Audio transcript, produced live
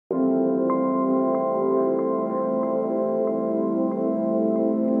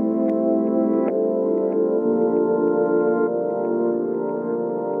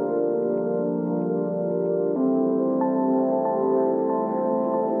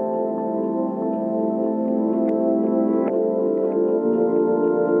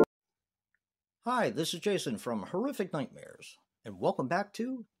Hi, this is Jason from Horrific Nightmares, and welcome back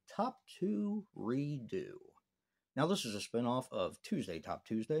to Top 2 Redo. Now, this is a spin-off of Tuesday Top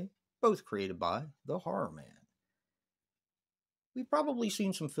Tuesday, both created by The Horror Man. We've probably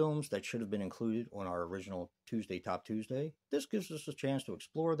seen some films that should have been included on our original Tuesday Top Tuesday. This gives us a chance to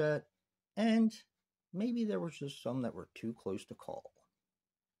explore that, and maybe there was just some that were too close to call.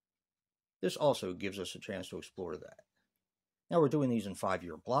 This also gives us a chance to explore that. Now we're doing these in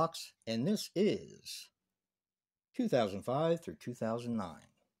 5-year blocks, and this is 2005 through 2009.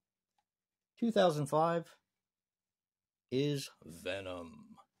 2005 is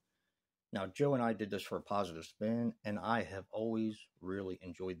Venom. Now, Joe and I did this for a positive spin, and I have always really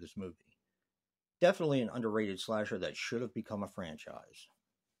enjoyed this movie. Definitely an underrated slasher that should have become a franchise.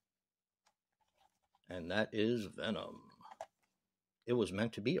 And that is Venom. It was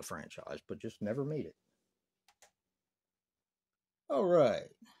meant to be a franchise, but just never made it. All right,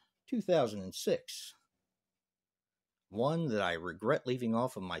 2006. One that I regret leaving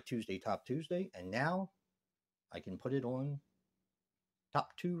off of my Tuesday Top Tuesday, and now I can put it on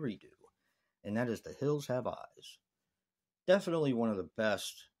Top 2 Redo. And that is The Hills Have Eyes. Definitely one of the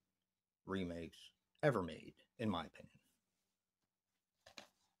best remakes ever made, in my opinion.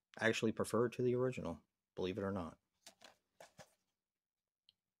 I actually prefer it to the original, believe it or not.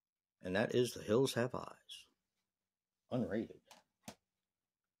 And that is The Hills Have Eyes. Unrated.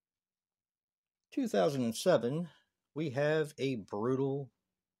 2007, we have a brutal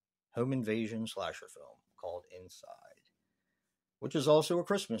home invasion slasher film called Inside, which is also a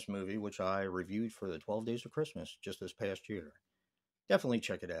Christmas movie, which I reviewed for the 12 Days of Christmas just this past year. Definitely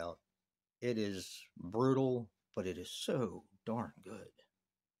check it out. It is brutal, but it is so darn good.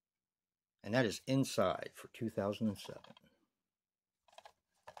 And that is Inside for 2007.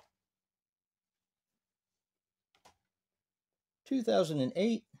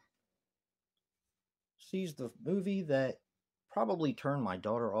 2008 sees the movie that probably turned my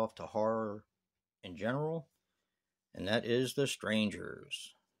daughter off to horror in general, and that is The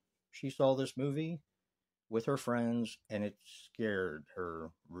Strangers. She saw this movie with her friends, and it scared her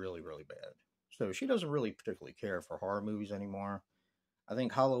really, really bad. So she doesn't really particularly care for horror movies anymore. I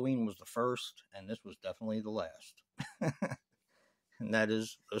think Halloween was the first, and this was definitely the last. And that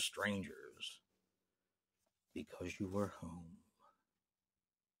is The Strangers. Because You Were Home.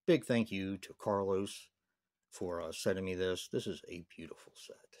 Big thank you to Carlos for sending me this. This is a beautiful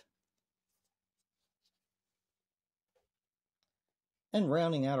set. And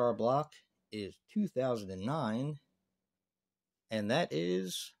rounding out our block is 2009, and that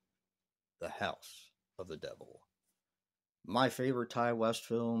is The House of the Devil. My favorite Ty West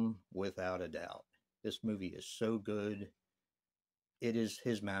film, without a doubt. This movie is so good. It is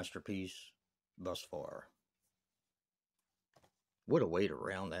his masterpiece thus far. What a way to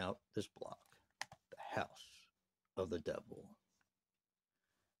round out this block. The House of the Devil.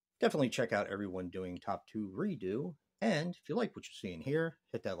 Definitely check out everyone doing Top 2 Redo. And if you like what you're seeing here,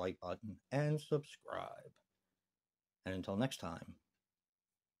 hit that like button and subscribe. And until next time,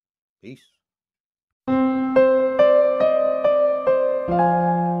 peace.